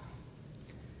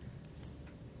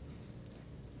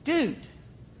 Dude,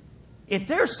 if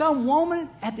there's some woman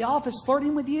at the office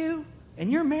flirting with you and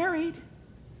you're married,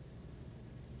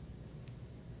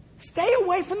 stay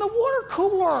away from the water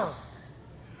cooler.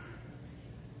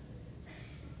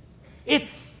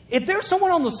 If there's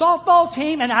someone on the softball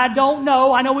team, and I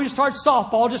know we just started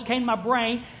softball, just came to my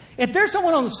brain. If there's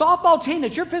someone on the softball team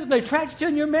that you're physically attracted to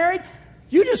and you're married,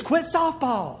 you just quit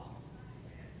softball.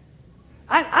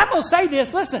 I'm going to say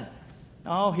this. Listen.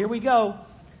 Oh, here we go.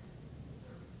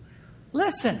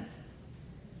 Listen.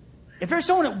 If there's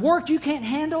someone at work you can't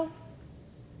handle,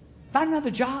 find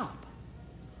another job.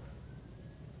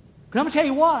 Because I'm going to tell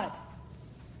you what.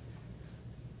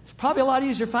 It's probably a lot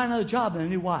easier to find another job than a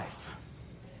new wife.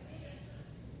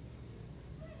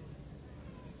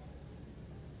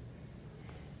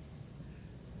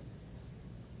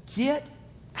 Get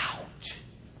out.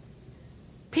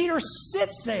 Peter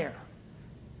sits there.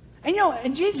 And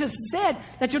and Jesus said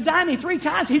that you'll deny me 3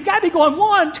 times. He's got to be going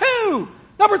 1, 2.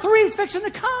 Number 3 is fixing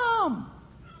to come.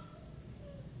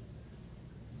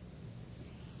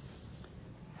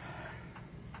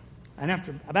 And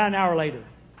after about an hour later,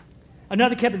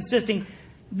 another kept insisting,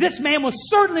 this man was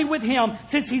certainly with him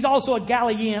since he's also a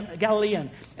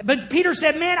Galilean. But Peter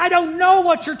said, man, I don't know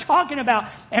what you're talking about.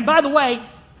 And by the way,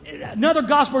 another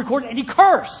gospel records, and he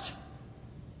cursed.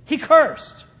 He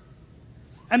cursed.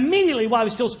 Immediately while he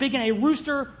was still speaking, a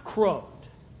rooster crowed.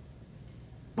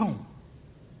 Boom.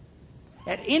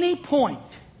 At any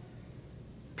point,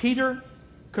 Peter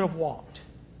could have walked,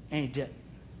 and he didn't.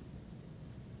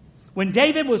 When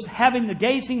David was having the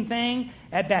gazing thing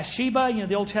at Bathsheba,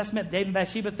 the Old Testament David and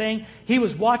Bathsheba thing, he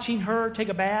was watching her take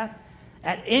a bath.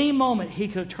 At any moment, he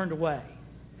could have turned away.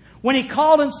 When he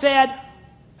called and said,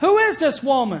 "Who is this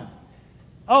woman?"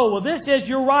 "Oh, well, this is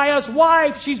Uriah's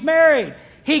wife. She's married."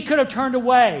 He could have turned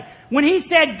away. When he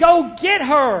said, "Go get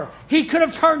her," he could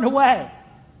have turned away.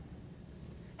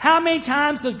 How many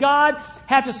times does God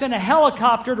have to send a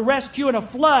helicopter to rescue in a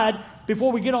flood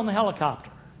before we get on the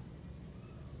helicopter?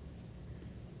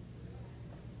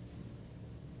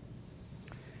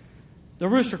 The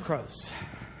rooster crows.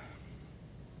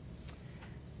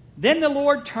 Then the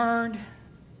Lord turned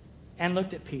and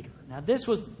looked at Peter. Now, this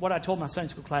was what I told my Sunday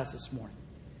school class this morning.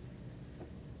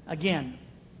 Again,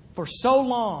 for so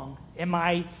long,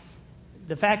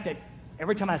 the fact that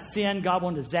every time I sinned, God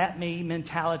wanted to zap me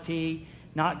mentality,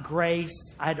 not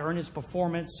grace. I had to earn His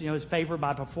performance, His favor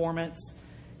by performance.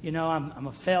 I'm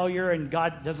a failure and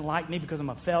God doesn't like me because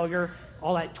I'm a failure.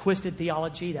 All that twisted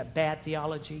theology, that bad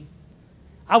theology.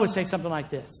 I would say something like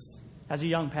this as a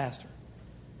young pastor.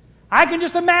 I can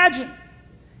just imagine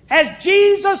as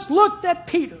Jesus looked at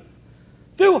Peter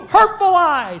through hurtful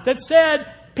eyes that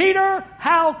said, "Peter,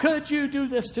 how could you do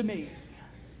this to me?"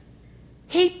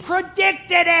 He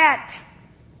predicted it.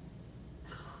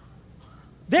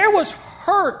 There was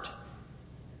hurt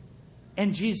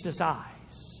in Jesus'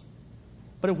 eyes.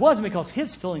 But it wasn't because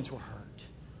his feelings were hurt.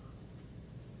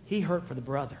 He hurt for the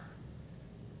brother.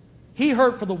 He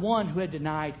hurt for the one who had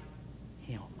denied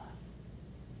him.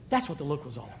 That's what the look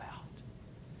was all about.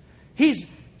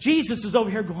 Jesus is over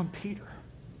here going, "Peter,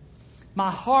 my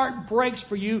heart breaks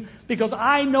for you because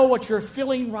I know what you're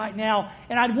feeling right now,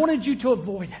 and I wanted you to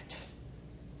avoid it.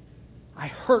 I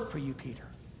hurt for you, Peter.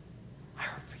 I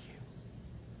hurt for you."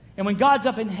 And when God's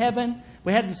up in heaven,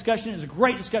 we had a discussion, it was a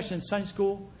great discussion in Sunday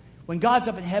school. When God's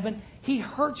up in heaven, He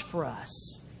hurts for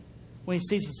us when He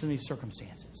sees us in these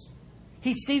circumstances.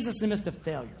 He sees us in the midst of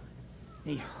failure.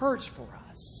 And He hurts for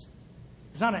us.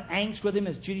 It's not an angst with Him,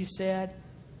 as Judy said.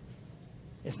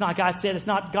 It's not, God said, it's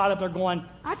not God up there going,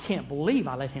 "I can't believe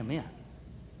I let him in."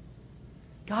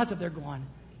 God's up there going,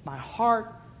 "My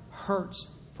heart hurts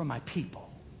for my people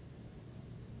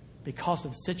because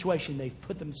of the situation they've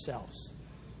put themselves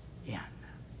in."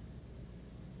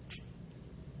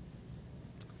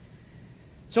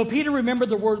 So Peter remembered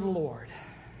the word of the Lord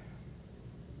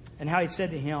and how He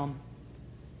said to him,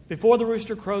 "Before the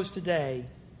rooster crows today,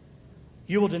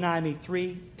 you will deny me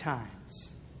 3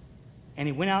 times." And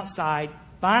he went outside.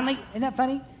 Finally, isn't that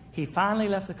funny? He finally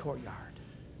left the courtyard.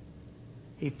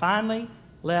 He finally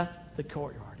left the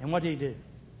courtyard. And what did he do?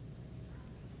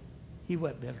 He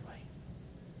wept bitterly.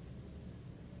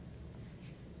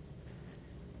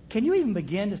 Can you even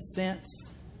begin to sense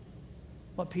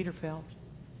what Peter felt?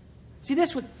 See,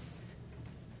 this would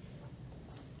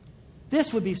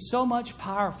be so much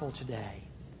powerful today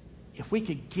if we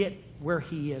could get where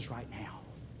he is right now.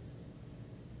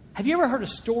 Have you ever heard a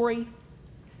story?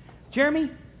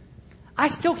 Jeremy, I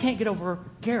still can't get over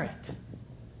Garrett.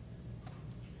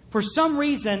 For some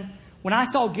reason, when I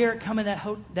saw Garrett come in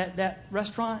that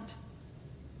restaurant,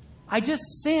 I just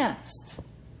sensed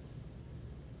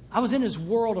I was in his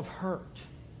world of hurt.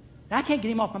 And I can't get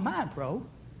him off my mind, bro.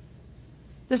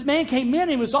 This man came in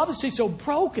and was obviously so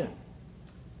broken,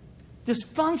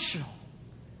 dysfunctional.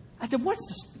 I said,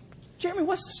 Jeremy,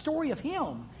 what's the story of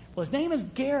him? Well, his name is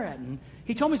Garrett, and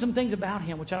he told me some things about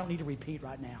him, which I don't need to repeat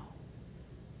right now.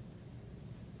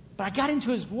 But I got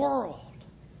into his world.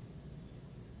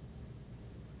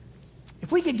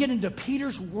 If we could get into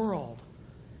Peter's world,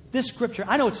 this scripture,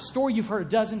 I know it's a story you've heard a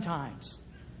dozen times,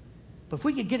 but if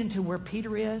we could get into where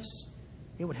Peter is,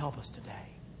 it would help us today.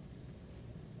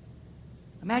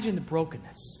 Imagine the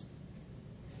brokenness.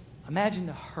 Imagine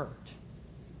the hurt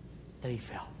that he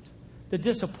felt, the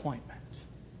disappointment.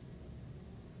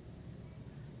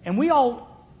 And we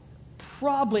all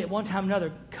probably at one time or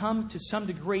another come to some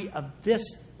degree of this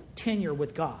tenure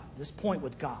with God, this point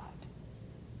with God.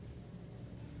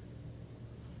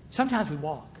 Sometimes we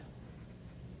walk.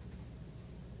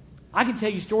 I can tell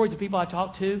you stories of people I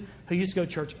talked to who used to go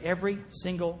to church every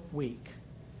single week.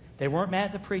 They weren't mad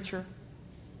at the preacher,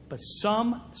 but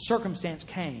some circumstance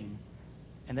came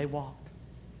and they walked.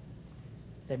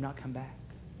 They've not come back.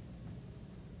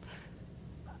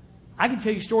 I can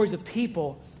tell you stories of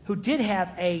people who did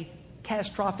have a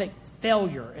catastrophic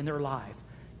failure in their life.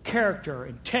 Character,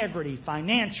 integrity,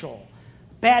 financial,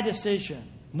 bad decision,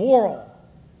 moral.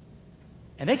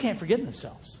 And they can't forgive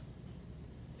themselves.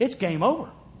 It's game over.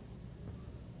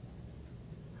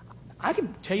 I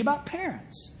can tell you about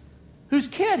parents whose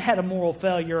kid had a moral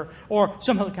failure or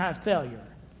some other kind of failure.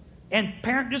 And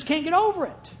parent just can't get over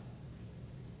it.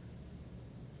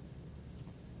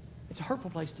 It's a hurtful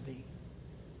place to be.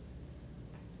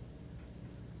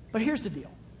 But here's the deal.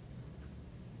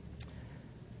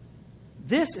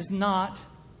 This is not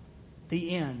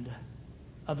the end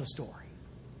of the story.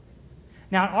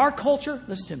 Now, in our culture,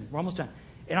 listen to me, we're almost done.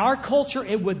 In our culture,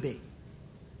 it would be.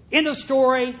 End of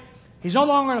story. He's no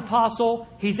longer an apostle.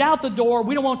 He's out the door.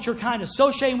 We don't want your kind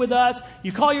associating with us.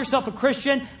 You call yourself a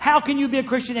Christian. How can you be a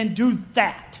Christian and do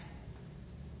that?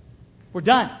 We're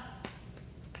done.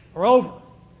 We're over.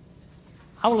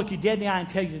 I will look you dead in the eye and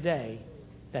tell you today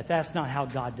that that's not how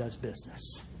God does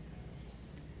business.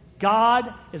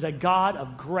 God is a God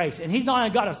of grace. And He's not a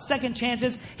God of second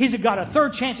chances. He's a God of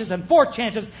third chances and fourth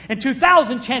chances and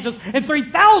 2,000 chances and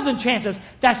 3,000 chances.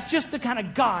 That's just the kind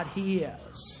of God He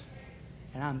is.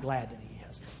 And I'm glad that He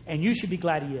is. And you should be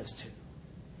glad He is too.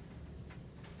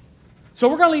 So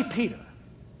we're going to leave Peter.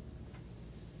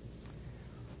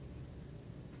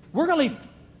 We're going to leave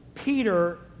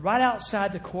Peter right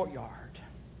outside the courtyard.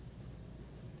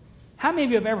 How many of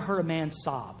you have ever heard a man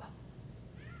sob?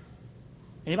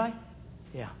 Anybody?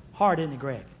 Yeah. Hard, isn't it,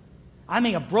 Greg? I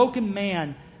mean, a broken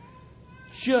man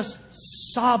just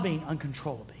sobbing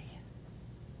uncontrollably.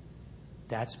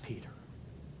 That's Peter.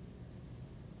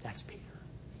 That's Peter.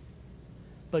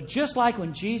 But just like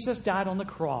when Jesus died on the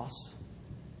cross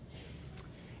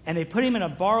and they put Him in a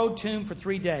borrowed tomb for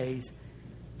 3 days,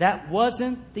 that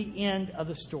wasn't the end of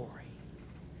the story.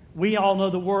 We all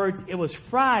know the words, it was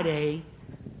Friday,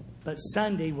 but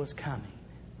Sunday was coming.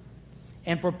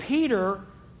 And for Peter,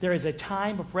 there is a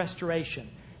time of restoration.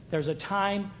 There's a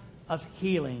time of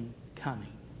healing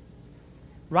coming.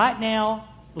 Right now,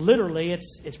 literally,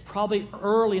 it's probably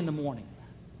early in the morning.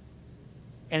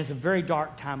 And it's a very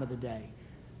dark time of the day.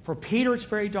 For Peter, it's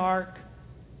very dark.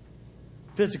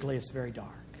 Physically, it's very dark.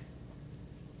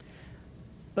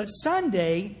 But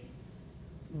Sunday,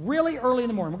 really early in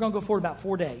the morning, we're going to go forward about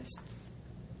 4 days.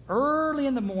 Early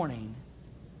in the morning,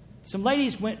 some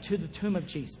ladies went to the tomb of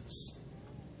Jesus.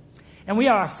 And we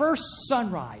have our first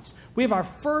sunrise. We have our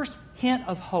first hint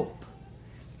of hope.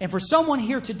 And for someone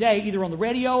here today, either on the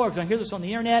radio or if you hear this on the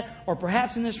internet or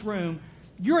perhaps in this room,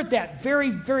 you're at that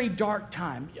very, very dark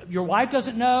time. Your wife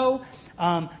doesn't know.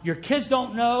 Your kids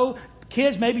don't know.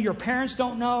 Kids, maybe your parents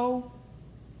don't know.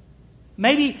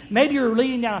 Maybe you're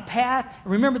leading down a path.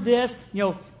 Remember this,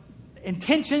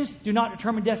 intentions do not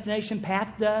determine destination.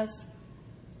 Path does.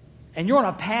 And you're on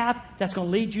a path that's going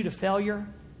to lead you to failure.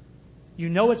 You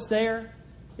know it's there.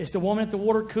 It's the woman at the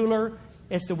water cooler.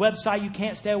 It's the website you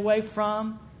can't stay away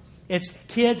from. It's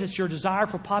kids. It's your desire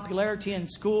for popularity in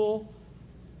school.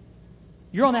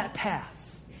 You're on that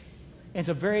path. And it's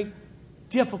a very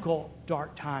difficult,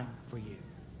 dark time for you.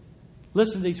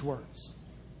 Listen to these words.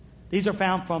 These are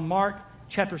found from Mark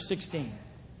chapter 16.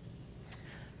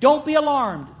 Don't be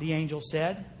alarmed, the angel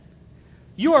said.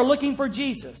 You are looking for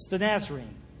Jesus, the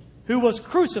Nazarene, who was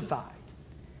crucified.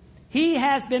 He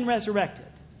has been resurrected.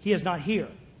 He is not here.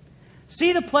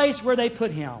 See the place where they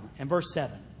put Him. And verse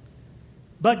 7.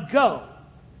 But go,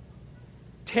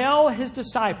 tell His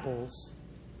disciples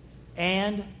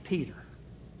and Peter.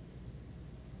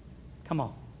 Come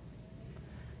on.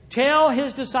 Tell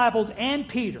His disciples and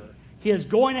Peter, He is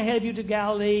going ahead of you to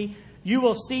Galilee. You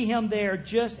will see Him there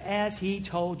just as He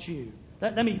told you.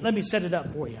 Let me set it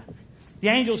up for you. The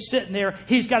angel's sitting there.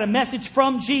 He's got a message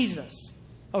from Jesus.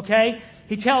 Okay?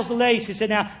 He tells the ladies, he said,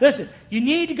 now, listen, you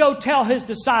need to go tell His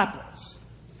disciples.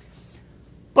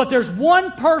 But there's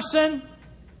one person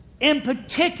in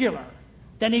particular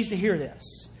that needs to hear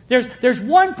this. There's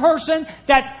one person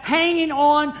that's hanging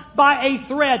on by a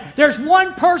thread. There's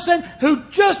one person who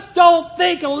just don't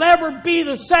think he'll ever be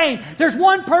the same. There's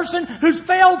one person who's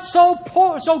failed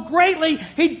so greatly,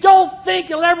 he don't think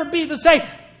he'll ever be the same.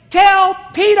 Tell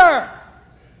Peter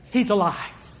he's alive.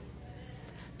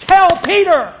 Tell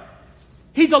Peter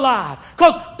he's alive.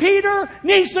 Because Peter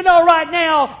needs to know right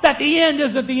now that the end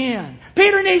isn't the end.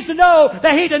 Peter needs to know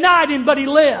that he denied Him, but he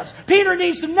lives. Peter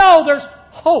needs to know there's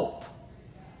hope.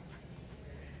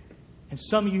 And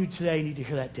some of you today need to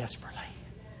hear that desperately.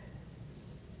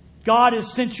 God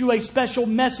has sent you a special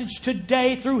message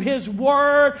today through His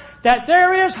Word that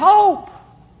there is hope.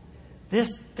 This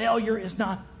failure is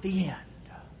not the end.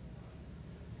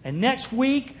 And next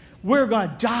week, we're going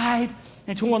to dive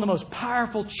into one of the most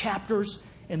powerful chapters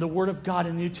in the Word of God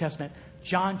in the New Testament,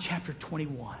 John chapter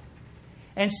 21.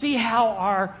 And see how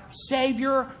our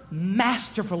Savior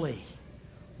masterfully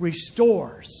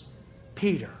restores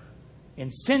Peter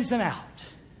and sends them out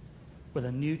with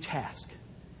a new task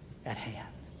at hand.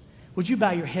 Would you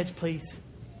bow your heads, please?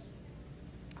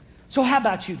 So how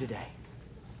about you today?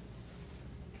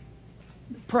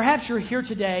 Perhaps you're here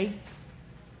today,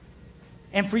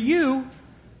 and for you,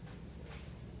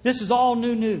 this is all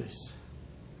new news.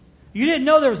 You didn't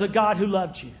know there was a God who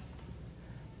loved you.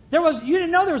 You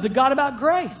didn't know there was a God about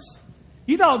grace.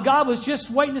 You thought God was just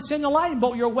waiting to send the lightning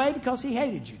bolt your way because He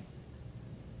hated you.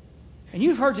 And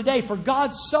you've heard today, for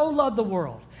God so loved the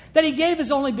world that He gave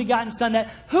His only begotten Son,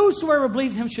 that whosoever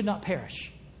believes in Him should not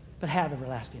perish, but have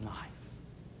everlasting life.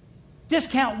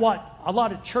 Discount what a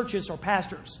lot of churches or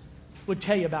pastors would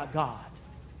tell you about God.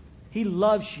 He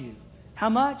loves you. How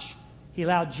much? He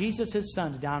allowed Jesus, His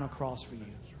Son, to die on a cross for you,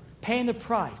 paying the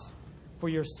price for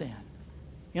your sin.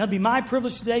 You know, it'd be my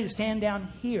privilege today to stand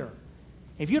down here.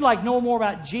 If you'd like to know more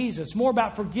about Jesus, more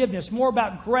about forgiveness, more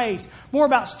about grace, more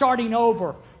about starting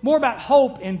over, more about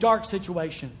hope in dark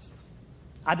situations,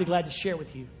 I'd be glad to share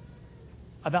with you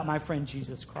about my friend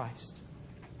Jesus Christ.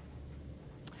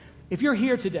 If you're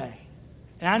here today,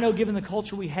 and I know given the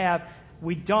culture we have,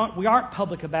 we aren't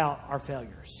public about our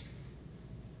failures.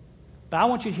 But I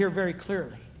want you to hear very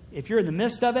clearly. If you're in the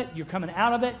midst of it, you're coming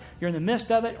out of it, you're in the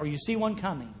midst of it, or you see one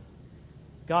coming,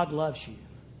 God loves you.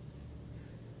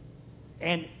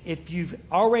 And if you've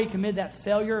already committed that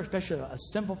failure, especially a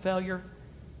sinful failure,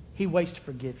 He waits to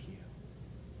forgive you.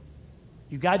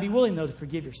 You've got to be willing, though, to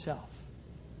forgive yourself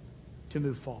to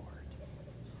move forward.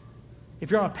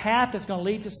 If you're on a path that's going to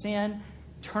lead to sin,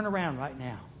 turn around right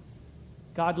now.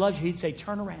 God loves you. He'd say,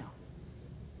 turn around.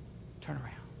 Turn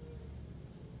around.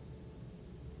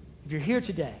 If you're here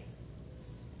today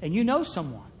and you know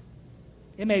someone,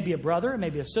 it may be a brother, it may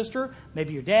be a sister,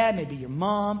 maybe your dad, maybe your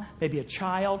mom, maybe a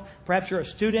child. Perhaps you're a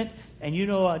student and you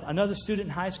know another student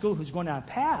in high school who's going down a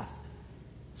path.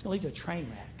 It's going to lead to a train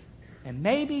wreck. And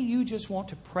maybe you just want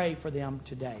to pray for them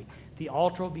today. The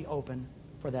altar will be open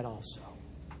for that also.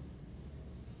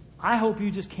 I hope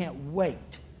you just can't wait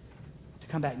to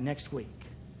come back next week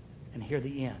and hear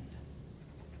the end.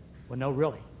 Well, no,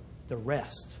 really, the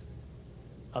rest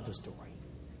of the story.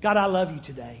 God, I love you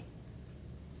today.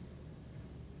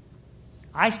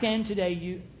 I stand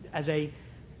today as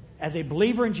a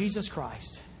believer in Jesus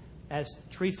Christ, as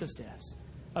Teresa says,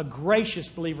 a gracious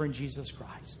believer in Jesus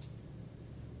Christ.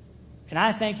 And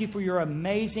I thank you for your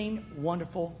amazing,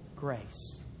 wonderful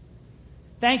grace.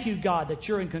 Thank you, God, that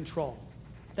you're in control,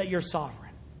 that you're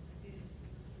sovereign.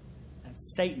 And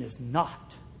Satan is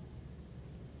not,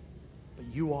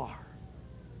 but you are.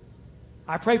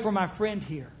 I pray for my friend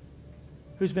here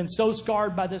who's been so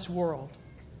scarred by this world,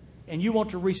 and you want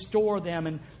to restore them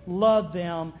and love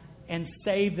them and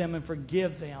save them and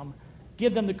forgive them.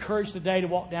 Give them the courage today to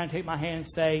walk down and take my hand and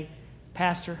say,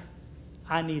 Pastor,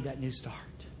 I need that new start.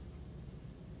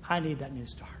 I need that new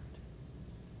start.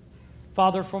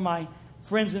 Father, for my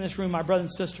friends in this room, my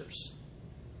brothers and sisters,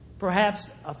 perhaps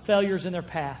failures in their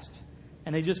past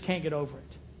and they just can't get over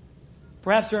it.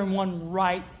 Perhaps they're in one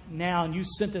right now and you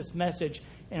sent this message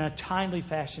in a timely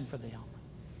fashion for them.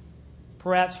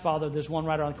 Perhaps, Father, there's one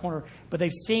right around the corner, but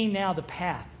they've seen now the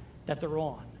path that they're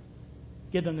on.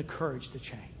 Give them the courage to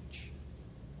change.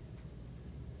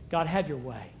 God, have your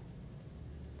way.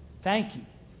 Thank you,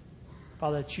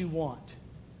 Father, that you want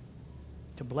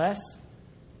to bless,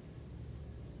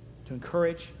 to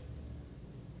encourage,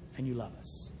 and you love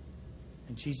us.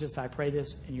 And Jesus, I pray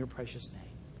this in your precious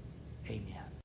name. Amen.